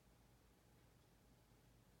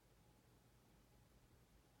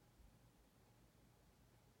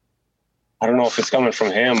 I don't know if it's coming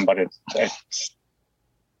from him, but it's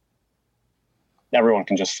everyone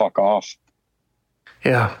can just fuck off.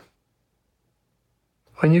 Yeah.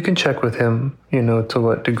 When you can check with him, to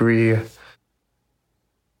what degree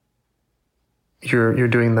you're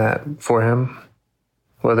doing that for him,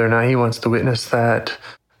 whether or not he wants to witness that,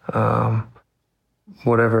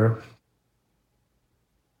 whatever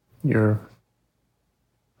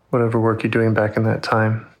work you're doing back in that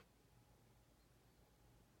time.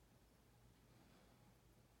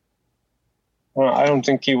 Well, I don't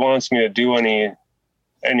think he wants me to do any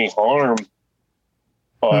harm,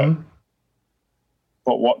 but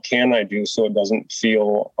what can I do so it doesn't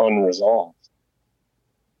feel unresolved?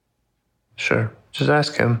 Sure, just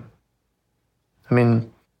ask him. I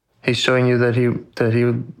mean, he's showing you that he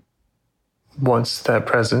wants that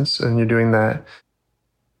presence, and you're doing that.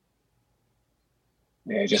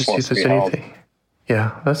 Yeah, he just wants to be held.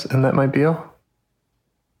 Yeah, that might be all.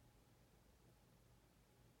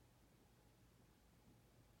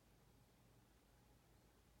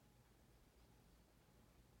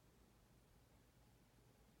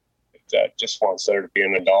 That just wants there to be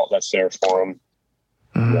an adult that's there for him.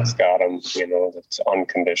 Mm-hmm. That's got him, that's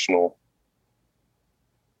unconditional.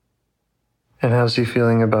 And how's he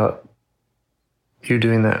feeling about you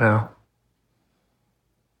doing that now?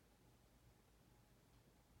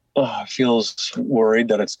 Feels worried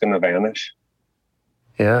that it's going to vanish.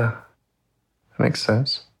 Yeah, that makes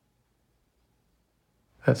sense.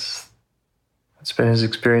 That's been his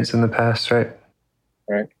experience in the past, right?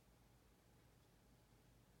 Right.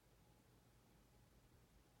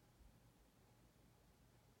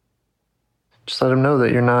 Just let him know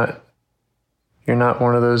that you're not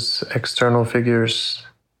one of those external figures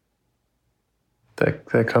that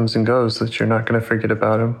comes and goes, that you're not going to forget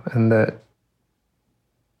about him, and that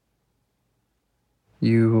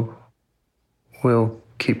you will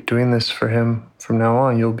keep doing this for him from now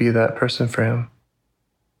on. You'll be that person for him.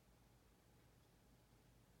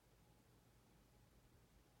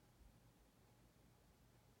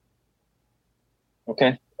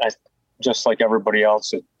 Okay. Just like everybody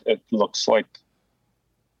else, it looks like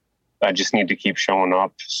I just need to keep showing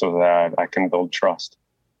up so that I can build trust.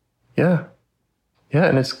 Yeah. Yeah,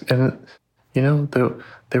 and you know,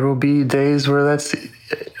 there will be days where that's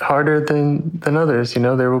harder than others. You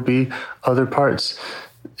know, there will be other parts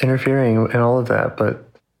interfering and all of that, but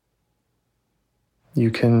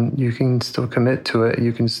you can still commit to it.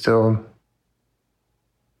 You can still,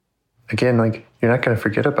 again, like, you're not going to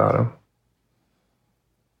forget about him,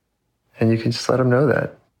 and you can just let him know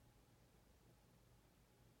that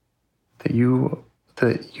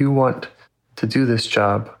you want to do this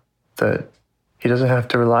job, that he doesn't have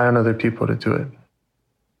to rely on other people to do it.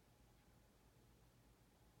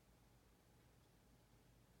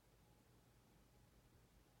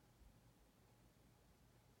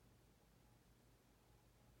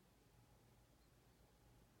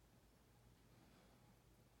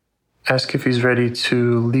 Ask if he's ready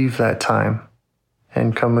to leave that time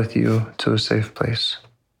and come with you to a safe place.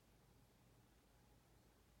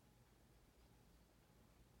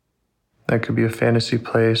 That could be a fantasy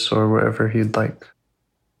place or wherever he'd like.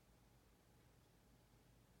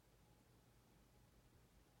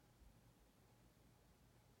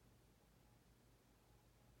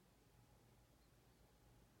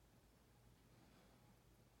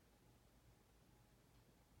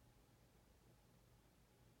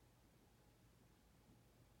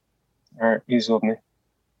 All right, he's with me.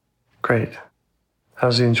 Great.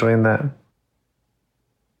 How's he enjoying that?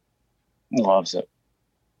 Loves it.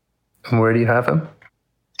 And where do you have him?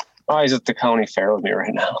 Oh, he's at the county fair with me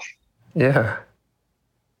right now. Yeah.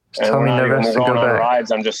 Just tell me never has to go back.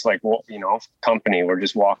 Rides, I'm just like, well, you know, company. We're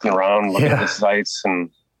just walking around, looking at the sights, and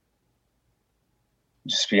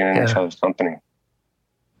just being in each other's company.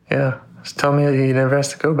 Yeah. Just tell me he never has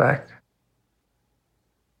to go back.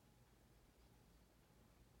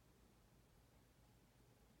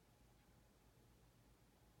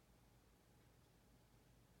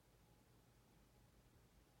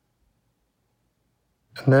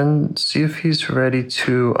 And then see if he's ready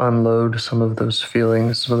to unload some of those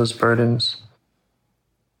feelings, some of those burdens.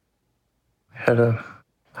 Had a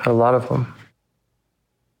lot of them.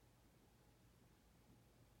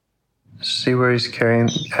 See where he's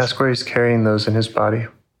carrying, ask where he's carrying those in his body.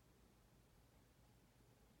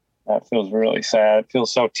 That feels really sad. It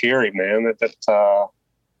feels so teary, man. That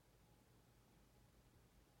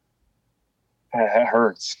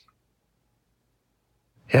hurts.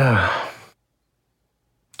 Yeah.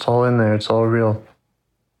 It's all in there. It's all real.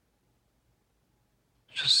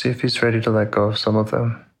 Just see if he's ready to let go of some of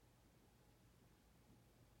them.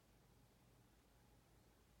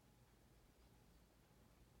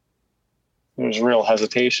 There's real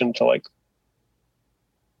hesitation to like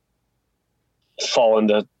fall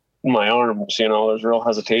into my arms, you know. There's real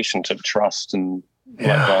hesitation to trust and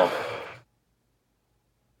let go.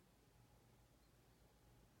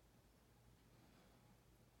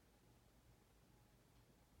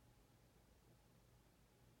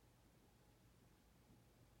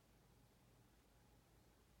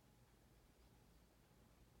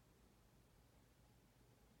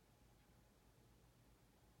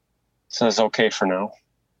 So it's okay for now.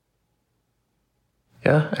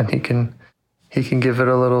 Yeah, and he can give it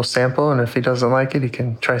a little sample, and if he doesn't like it, he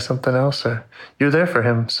can try something else. Or you're there for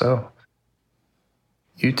him, so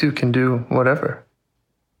you two can do whatever.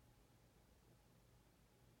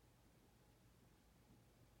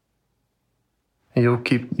 You'll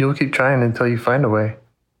keep trying until you find a way.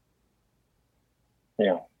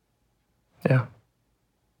 Yeah. Yeah.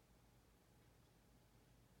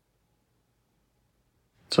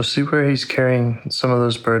 So see where he's carrying some of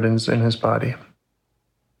those burdens in his body.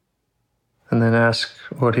 And then ask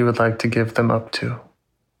what he would like to give them up to.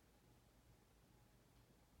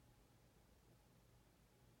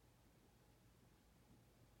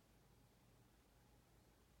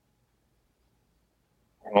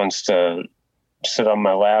 He wants to sit on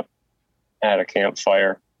my lap at a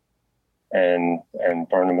campfire and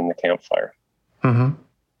burn them in the campfire. Mm-hmm.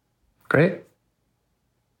 Great.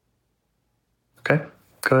 Okay.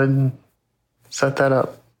 Go ahead and set that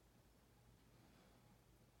up.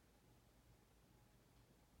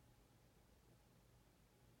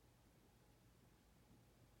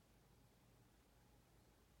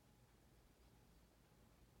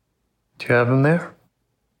 Do you have him there?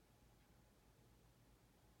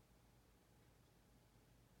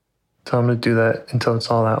 Tell him to do that until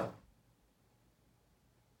it's all out.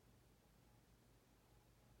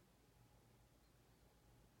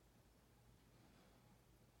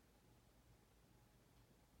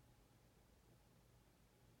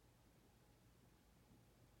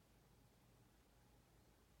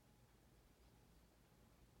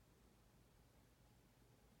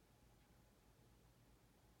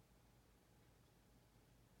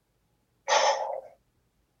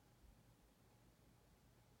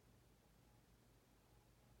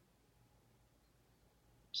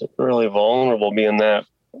 It's really vulnerable being that,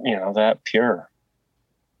 that pure.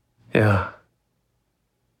 Yeah.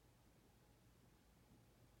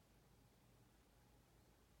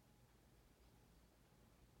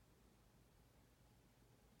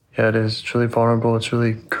 Yeah, it is. It's really vulnerable. It's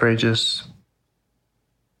really courageous.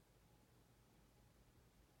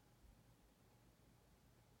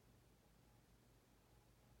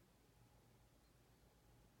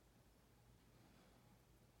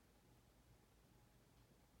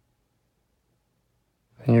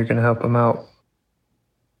 And you're going to help him out.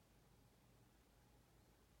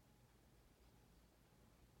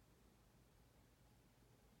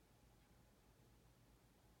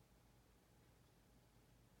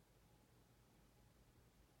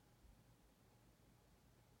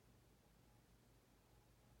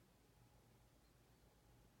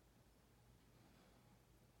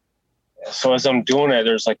 So as I'm doing it,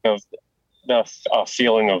 there's like a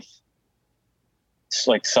feeling of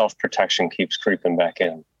like self-protection keeps creeping back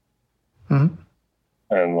in. Mm-hmm.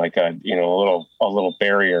 And like a little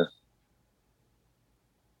barrier.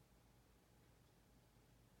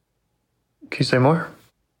 Can you say more?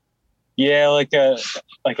 Yeah, like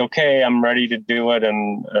okay, I'm ready to do it,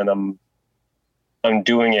 and I'm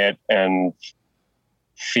doing it and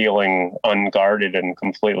feeling unguarded and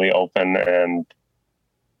completely open. And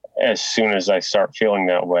as soon as I start feeling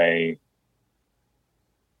that way,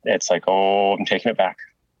 it's like, oh, I'm taking it back.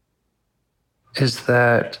 Is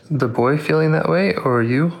that the boy feeling that way, or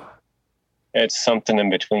you? It's something in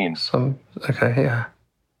between. Okay, yeah.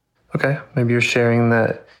 Okay, maybe you're sharing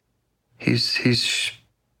that he's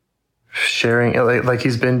sharing like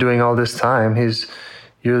he's been doing all this time.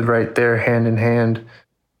 You're right there, hand in hand,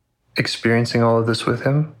 experiencing all of this with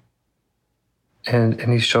him, and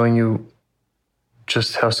he's showing you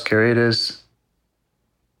just how scary it is.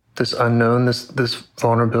 This unknown, this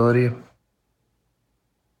vulnerability.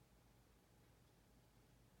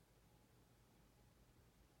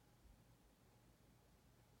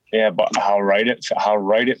 Yeah, but how right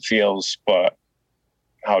it feels, but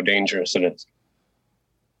how dangerous it is.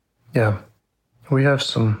 Yeah, we have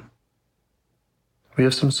some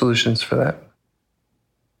solutions for that.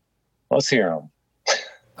 Let's hear them.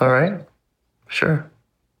 All right, sure.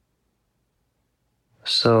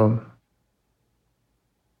 So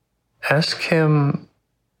ask him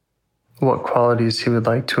what qualities he would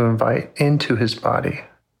like to invite into his body.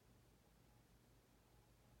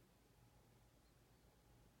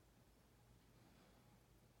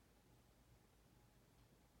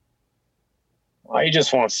 He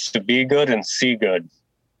just wants to be good and see good.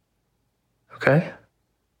 Okay.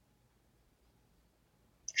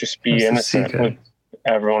 Just be innocent with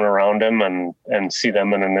everyone around him and see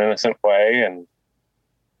them in an innocent way, and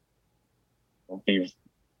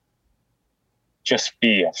just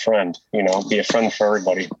be a friend, be a friend for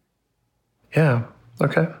everybody. Yeah.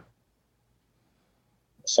 Okay.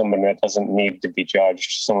 Someone that doesn't need to be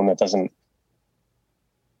judged, someone that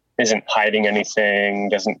isn't hiding anything,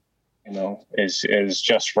 doesn't, is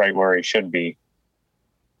just right where he should be.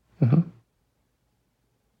 Mm-hmm.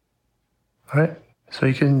 All right. So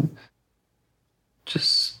you can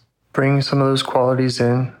just bring some of those qualities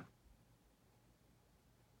in.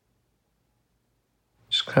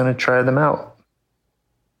 Just kind of try them out.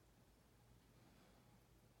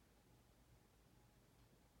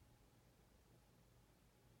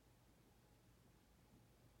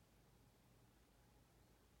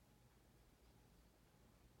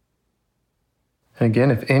 And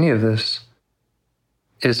again, if any of this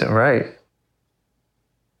isn't right,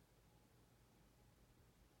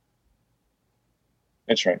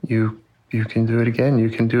 that's right. You can do it again.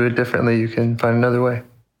 You can do it differently. You can find another way.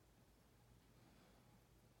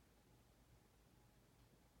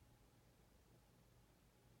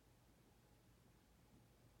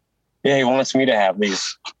 Yeah, he wants me to have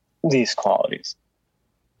these qualities.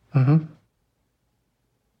 Mm-hmm.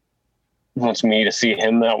 He wants me to see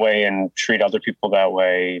him that way and treat other people that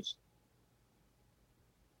way.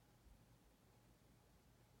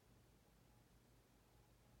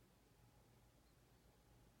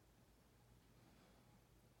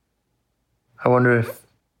 I wonder if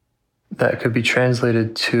that could be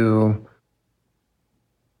translated to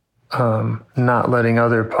not letting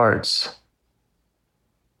other parts,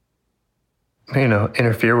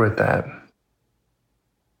 interfere with that.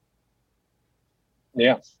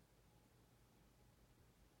 Yeah.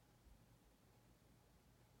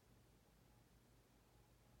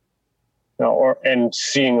 And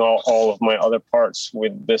seeing all of my other parts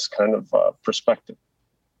with this kind of perspective.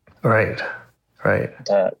 Right.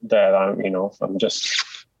 That I'm just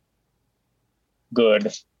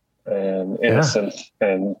good and innocent,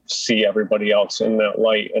 and see everybody else in that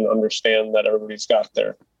light and understand that everybody's got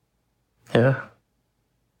their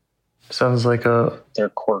sounds like their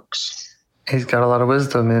quirks. He's got a lot of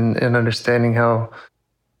wisdom in understanding how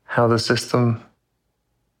the system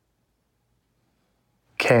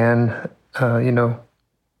can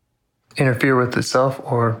interfere with itself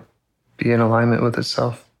or be in alignment with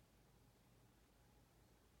itself.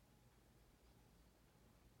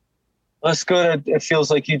 That's good. It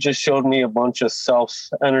feels like you just showed me a bunch of self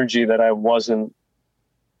energy that I wasn't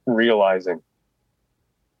realizing.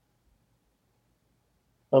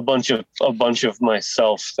 A bunch of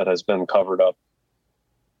myself that has been covered up.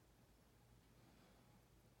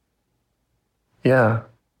 Yeah,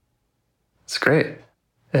 it's great.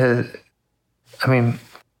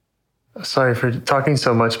 Sorry for talking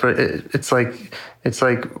so much, but it's like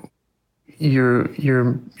your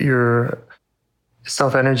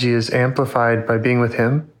self energy is amplified by being with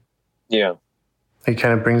him. Yeah, it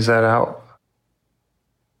kind of brings that out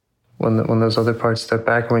when those other parts step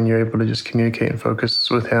back, when you're able to just communicate and focus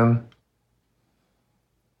with him.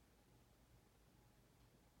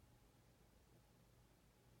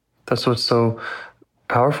 That's what's so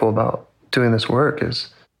powerful about doing this work, is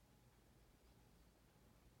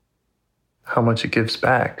how much it gives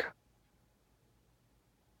back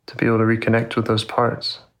to be able to reconnect with those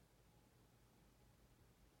parts.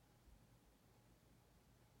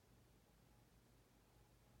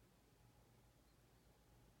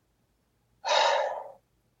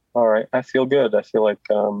 All right, I feel good. I feel like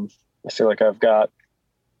I've got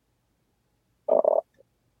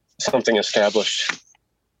something established.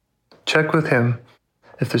 Check with him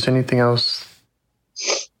if there's anything else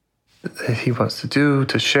that he wants to do,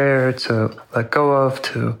 to share, to let go of,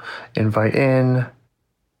 to invite in,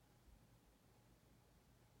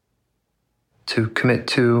 to commit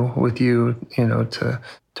to with you, to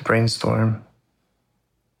brainstorm.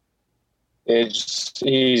 He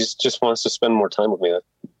just wants to spend more time with me.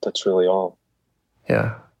 That's really all.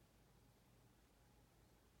 Yeah.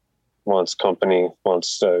 Wants company,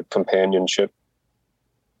 wants companionship.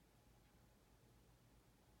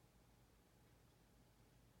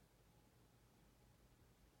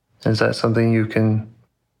 Is that something you can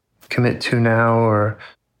commit to now, or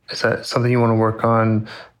is that something you want to work on,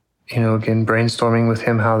 again, brainstorming with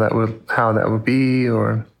him how that would be,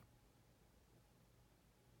 or?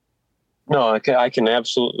 No, I can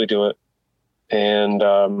absolutely do it, and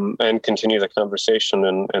continue the conversation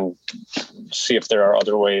and see if there are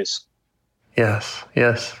other ways. Yes.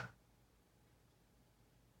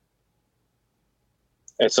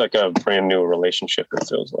 It's like a brand new relationship, it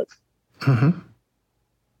feels like. Mm-hmm.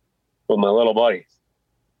 With my little buddy.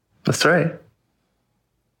 That's right.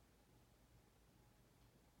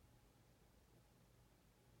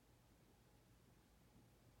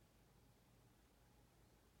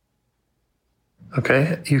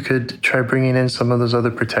 Okay, you could try bringing in some of those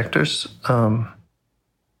other protectors,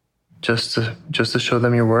 just to show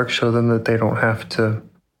them your work, show them that they don't have to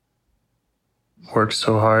work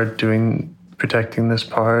so hard protecting this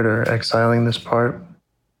part or exiling this part.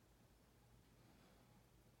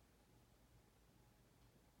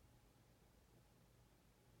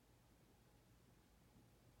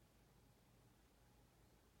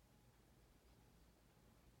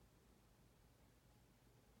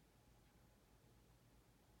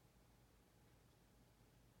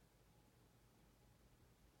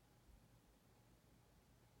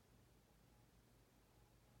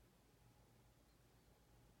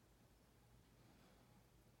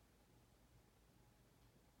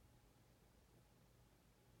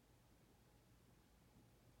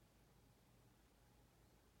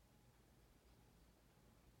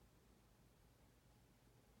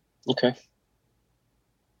 Okay.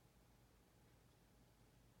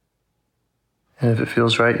 And if it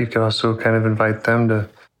feels right, you could also kind of invite them to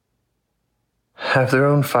have their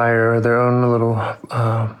own fire, or their own little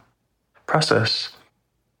process.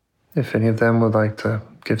 If any of them would like to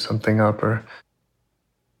give something up or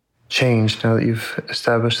change now that you've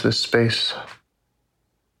established this space.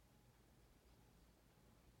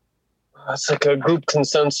 That's like a group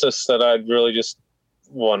consensus that I'd really just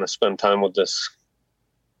want to spend time with this.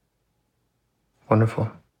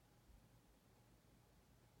 Wonderful.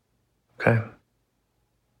 Okay.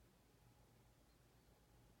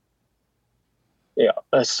 Yeah,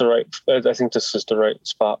 that's the right. I think this is the right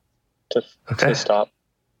spot to stop.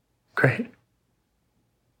 Great.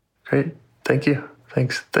 Thank you.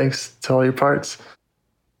 Thanks to all your parts.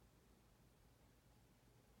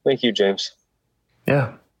 Thank you, James.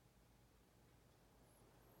 Yeah.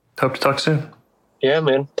 Hope to talk soon. Yeah,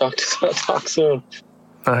 man. Talk soon.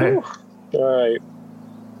 All right. Woo. All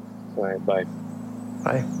right. Bye.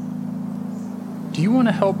 Bye. Do you want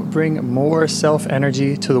to help bring more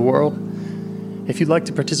self-energy to the world? If you'd like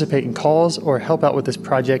to participate in calls or help out with this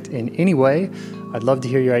project in any way, I'd love to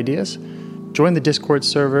hear your ideas. Join the Discord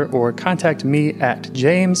server or contact me at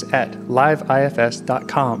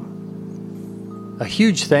james@liveifs.com. A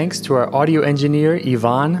huge thanks to our audio engineer,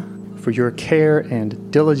 Yvonne, for your care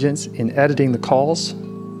and diligence in editing the calls.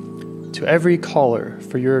 To every caller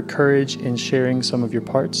for your courage in sharing some of your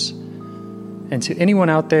parts. And to anyone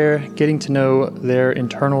out there getting to know their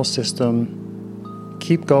internal system,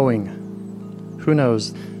 keep going. Who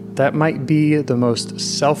knows, that might be the most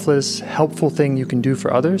selfless, helpful thing you can do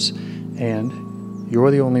for others, and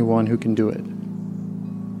you're the only one who can do it.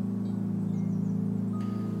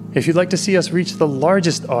 If you'd like to see us reach the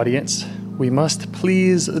largest audience, we must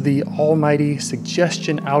please the almighty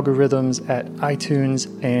suggestion algorithms at iTunes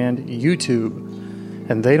and YouTube,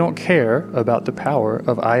 and they don't care about the power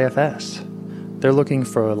of IFS. They're looking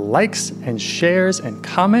for likes and shares and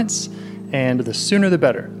comments, and the sooner the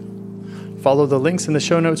better. Follow the links in the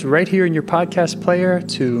show notes right here in your podcast player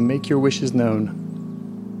to make your wishes known.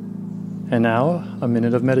 And now, a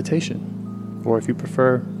minute of meditation. Or if you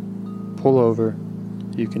prefer, pull over.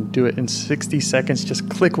 You can do it in 60 seconds. Just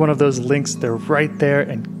click one of those links. They're right there,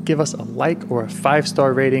 and give us a like or a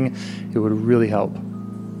 5-star rating. It would really help.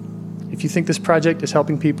 If you think this project is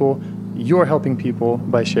helping people, you're helping people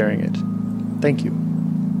by sharing it. Thank you.